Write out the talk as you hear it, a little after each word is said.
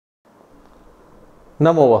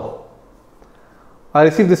Namova. I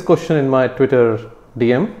received this question in my Twitter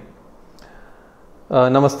DM.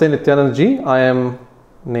 Namaste Nityanand ji, I am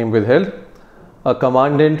name withheld, a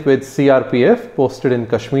commandant with CRPF posted in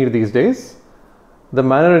Kashmir these days. The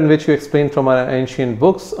manner in which you explain from our ancient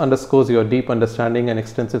books underscores your deep understanding and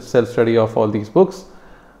extensive self-study of all these books.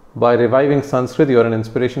 By reviving Sanskrit, you are an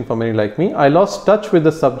inspiration for many like me. I lost touch with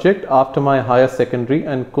the subject after my higher secondary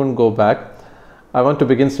and couldn't go back. I want to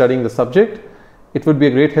begin studying the subject. It would be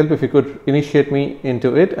a great help if you could initiate me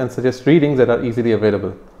into it and suggest readings that are easily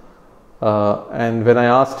available. And when I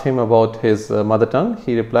asked him about his mother tongue,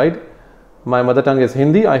 he replied, my mother tongue is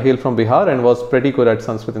Hindi. I hail from Bihar and was pretty good at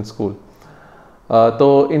Sanskrit in school.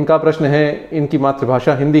 तो इनका प्रश्न है, इनकी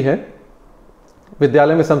मातृभाषा हिंदी है,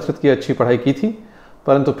 विद्यालय में संस्कृत की अच्छी पढ़ाई की थी,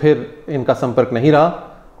 परंतु फिर इनका संपर्क नहीं रहा.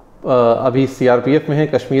 अभी सीआरपीएफ में है,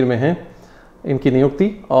 कश्मीर में है इनकी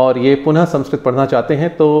नियुक्ति, और ये पुनः संस्कृत पढ़ना चाहते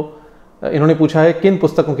हैं. तो इन्होंने पूछा है किन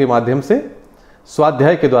पुस्तकों के माध्यम से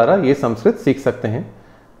स्वाध्याय के द्वारा ये संस्कृत सीख सकते हैं.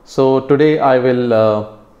 So today I will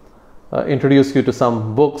introduce you to some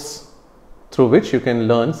books through which you can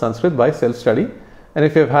learn Sanskrit by self-study, and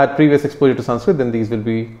if you have had previous exposure to Sanskrit, then these will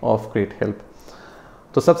be of great help.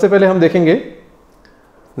 तो सबसे पहले हम देखेंगे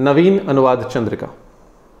नवीन अनुवाद चंद्रिका.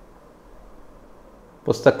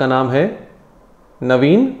 पुस्तक का नाम है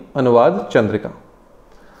नवीन अनुवाद चंद्रिका,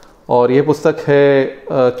 और यह पुस्तक है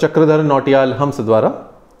चक्रधर नौटियाल हंस द्वारा.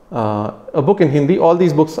 A book in Hindi. All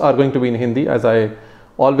these books are going to be in Hindi, as I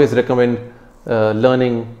always recommend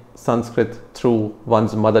learning Sanskrit through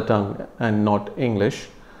one's mother tongue and not English,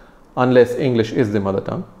 unless English is the mother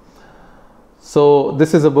tongue. So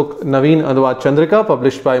this is a book, Naveen Anuvad Chandrika,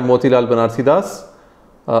 published by Motilal Banarsidas,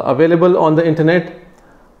 available on the internet,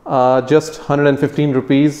 just 115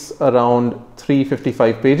 rupees, around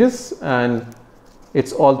 355 pages, and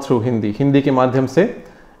it's all through Hindi. Hindi के माध्यम से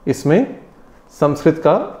इसमें संस्कृत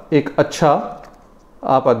का एक अच्छा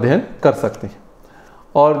आप अध्ययन कर सकते हैं.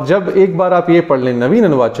 और जब एक बार आप ये पढ़ लें नवीन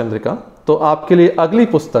अनुवाद चंद्रिका, तो आपके लिए अगली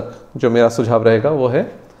पुस्तक जो मेरा सुझाव रहेगा वो है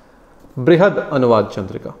बृहद अनुवाद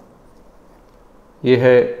चंद्रिका. ये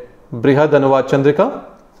है बृहद अनुवाद चंद्रिका.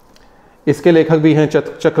 इसके लेखक भी हैं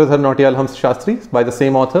चक्रधर नौटियाल हंस Shastri, by the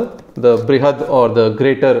same author, the बृहद और द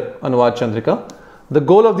ग्रेटर अनुवाद Chandrika. The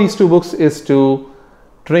goal of these two books is to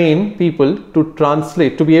train people to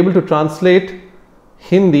translate, to be able to translate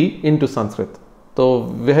Hindi into Sanskrit. तो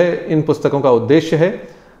वह इन पुस्तकों का उद्देश्य है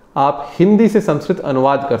आप हिंदी से संस्कृत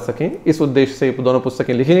अनुवाद कर सकें. इस उद्देश्य से दोनों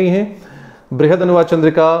पुस्तकें लिखी गई हैं. बृहद अनुवाद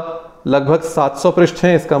चंद्रिका लगभग 700 पृष्ठ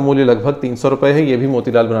हैं. इसका मूल्य लगभग 300 रुपये है. ये भी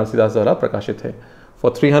मोतीलाल बनारसीदास द्वारा प्रकाशित है.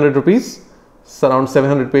 For 300 rupees, around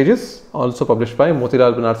 700 pages, also published by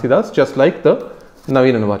Motilal Banarsidas, just like the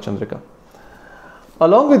नवीन अनुवाद Chandrika.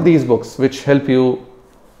 Along with these books, which help you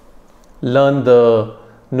learn the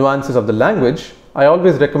nuances of the language, I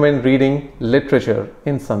always recommend reading literature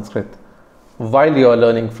in Sanskrit while you are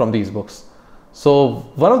learning from these books. So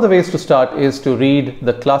one of the ways to start is to read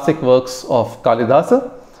the classic works of Kalidasa,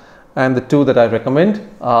 and the two that I recommend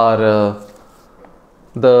are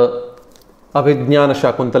the Abhijnana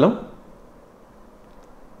Shakuntalam.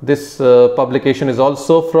 This publication is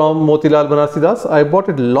also from Motilal Banarsidas. I bought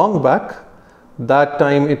it long back. That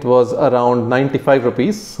time it was around 95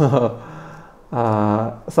 rupees.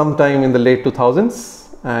 Sometime in the late 2000s,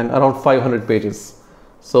 and around 500 pages.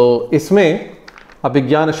 So इसमें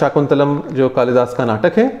अभिज्ञान शाकुंतलम जो कालिदास का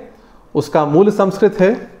नाटक है उसका मूल संस्कृत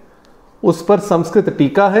है, उस पर संस्कृत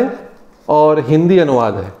टीका है और हिंदी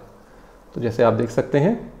अनुवाद है. तो जैसे आप देख सकते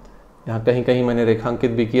हैं यहाँ कहीं कहीं मैंने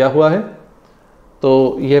रेखांकित भी किया हुआ है.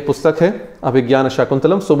 तो यह पुस्तक है अभिज्ञान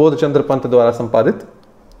शाकुंतलम, सुबोध चंद्र पंत द्वारा संपादित.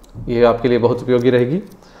 ये आपके लिए बहुत उपयोगी रहेगी.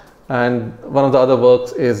 And one of the other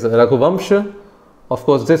works is Raghuvamsha. Of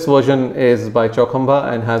course, this version is by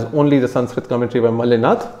Chaukhamba and has only the Sanskrit commentary by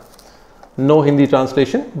Mallinath. No Hindi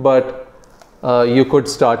translation, but you could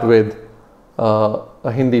start with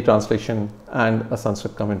a Hindi translation and a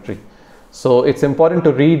Sanskrit commentary. So it's important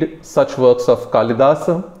to read such works of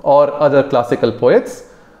Kalidasa or other classical poets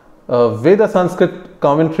with a Sanskrit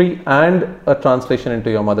commentary and a translation into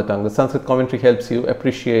your mother tongue. The Sanskrit commentary helps you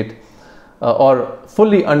appreciate or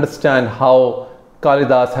fully understand how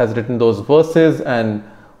Kalidas has written those verses and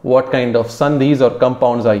what kind of sandhis or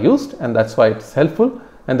compounds are used, and that's why it's helpful,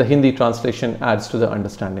 and the Hindi translation adds to the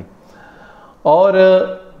understanding. और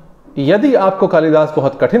यदि आपको कालिदास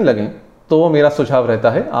बहुत कठिन लगे तो मेरा सुझाव रहता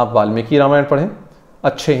है आप वाल्मीकि रामायण पढ़ें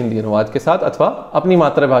अच्छे हिंदी अनुवाद के साथ, अथवा अपनी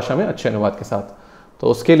मातृभाषा में अच्छे अनुवाद के साथ. तो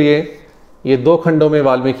उसके लिए ये 2 खंडों में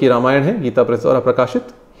वाल्मीकि रामायण है, गीता प्रेस द्वारा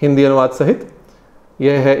प्रकाशित, हिंदी अनुवाद सहित.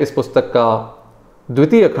 यह है इस पुस्तक का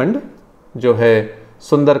द्वितीय खंड, जो है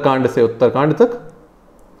सुंदरकांड से उत्तरकांड तक.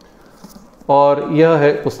 और यह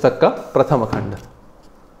है पुस्तक का प्रथम खंड,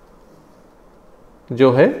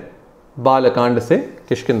 जो है बालकांड से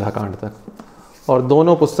किष्किंधा कांड तक। और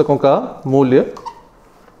दोनों पुस्तकों का मूल्य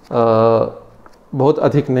बहुत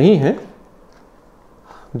अधिक नहीं है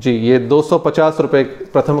जी। ये 250 रुपये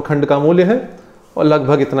प्रथम खंड का मूल्य है और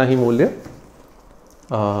लगभग इतना ही मूल्य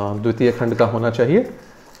द्वितीय खंड का होना चाहिए।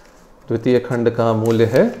 द्वितीय खंड का मूल्य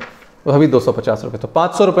है वह भी 250 रुपये। तो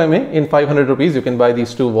 500 रुपये में इन 500 rupees you can buy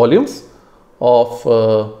these 2 volumes of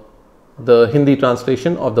the Hindi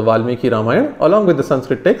translation of the Valmiki Ramayan along with the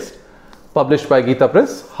Sanskrit text published by Geeta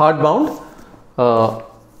Press, hardbound,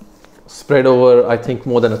 spread over I think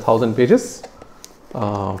more than 1,000 pages,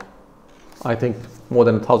 I think more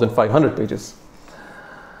than 1,500 pages.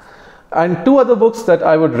 And 2 other books that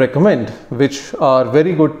I would recommend, which are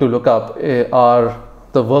very good to look up, are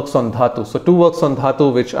the works on Dhatu. So 2 works on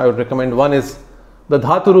Dhatu which I would recommend. One is the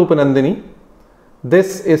Dhatu Rupa Nandini.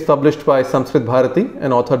 This is published by Sanskrit Bharati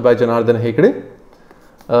and authored by Janardhan Hegde.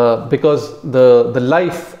 Because the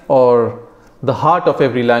life or the heart of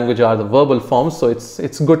every language are the verbal forms, so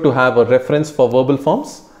it's good to have a reference for verbal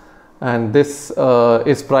forms. And this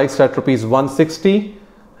is priced at rupees 160,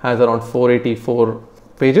 has around 484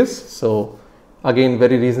 pages, so again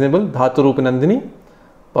very reasonable. Dhatu Rupa Nandini,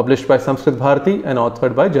 published by Sanskrit Bharati and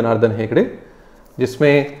authored by Janardhan Hegde,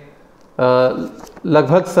 जिसमें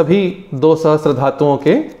लगभग सभी 2 सहस्र धातुओं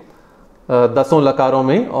के 10 लकारों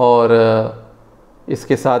में और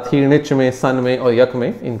इसके साथ ही णिच में, सन में और यक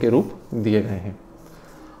में इनके रूप दिए गए हैं।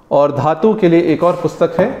 और धातु के लिए एक और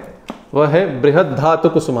पुस्तक है, वह है बृहद धातु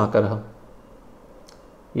कुसुमाकरः।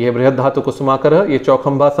 यह बृहद धातु कुसुमाकरः ये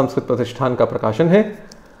चौखंबा संस्कृत प्रतिष्ठान का प्रकाशन है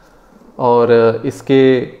और इसके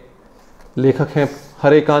लेखक हैं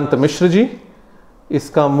हरेकांत मिश्र जी।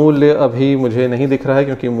 इसका मूल्य अभी मुझे नहीं दिख रहा है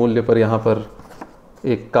क्योंकि मूल्य पर यहाँ पर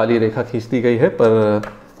एक काली रेखा खींच दी गई है, पर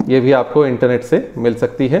यह भी आपको इंटरनेट से मिल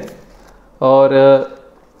सकती है। और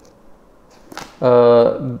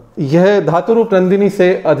यह धातु रूप नंदिनी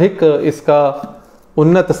से अधिक इसका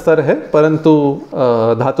उन्नत स्तर है, परंतु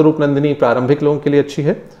धातु रूप नंदिनी प्रारंभिक लोगों के लिए अच्छी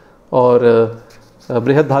है और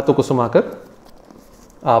बृहद धातु कुसुमाकर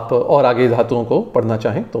आप और आगे धातुओं को पढ़ना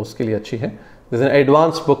चाहें तो उसके लिए अच्छी है। This is an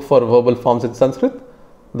advanced book for verbal forms in Sanskrit,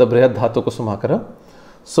 the बृहद धातु कुसुमाकर।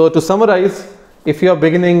 सो to summarise, if you are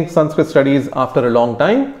beginning Sanskrit studies after a long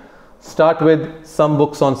time, start with some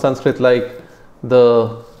books on Sanskrit like the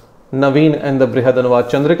Naveen and the Brihad Anuvad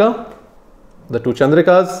Chandrika, the 2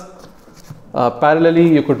 Chandrikas. Parallelly,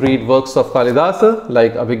 you could read works of Kalidasa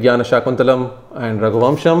like Abhigyana Shakuntalam and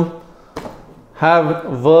Raghuvamsham. Have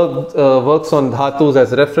works on dhatus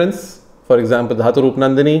as reference, for example Dhatu Rup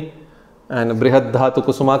Nandini and Brihad Dhatu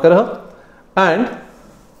Kusumakarah. And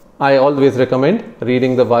I always recommend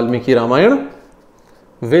reading the Valmiki Ramayana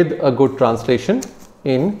with a good translation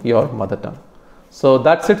in your mother tongue. So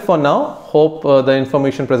that's it for now. Hope the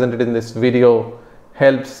information presented in this video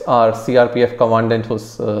helps our CRPF commandant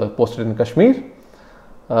who's posted in Kashmir.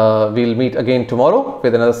 We'll meet again tomorrow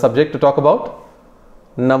with another subject to talk about.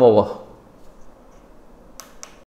 Namo Vah.